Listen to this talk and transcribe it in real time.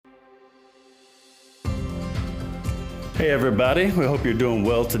Hey everybody, we hope you're doing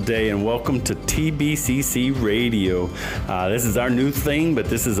well today and welcome to TBCC Radio. This is our new thing, but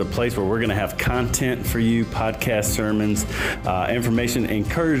this is a place where we're going to have content for you, podcast sermons, information,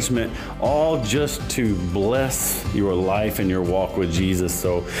 encouragement, all just to bless your life and your walk with Jesus.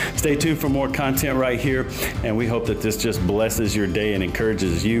 So stay tuned for more content right here, and we hope that this just blesses your day and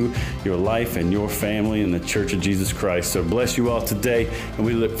encourages you, your life, and your family in the Church of Jesus Christ. So bless you all today, and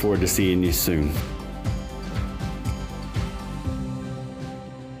we look forward to seeing you soon.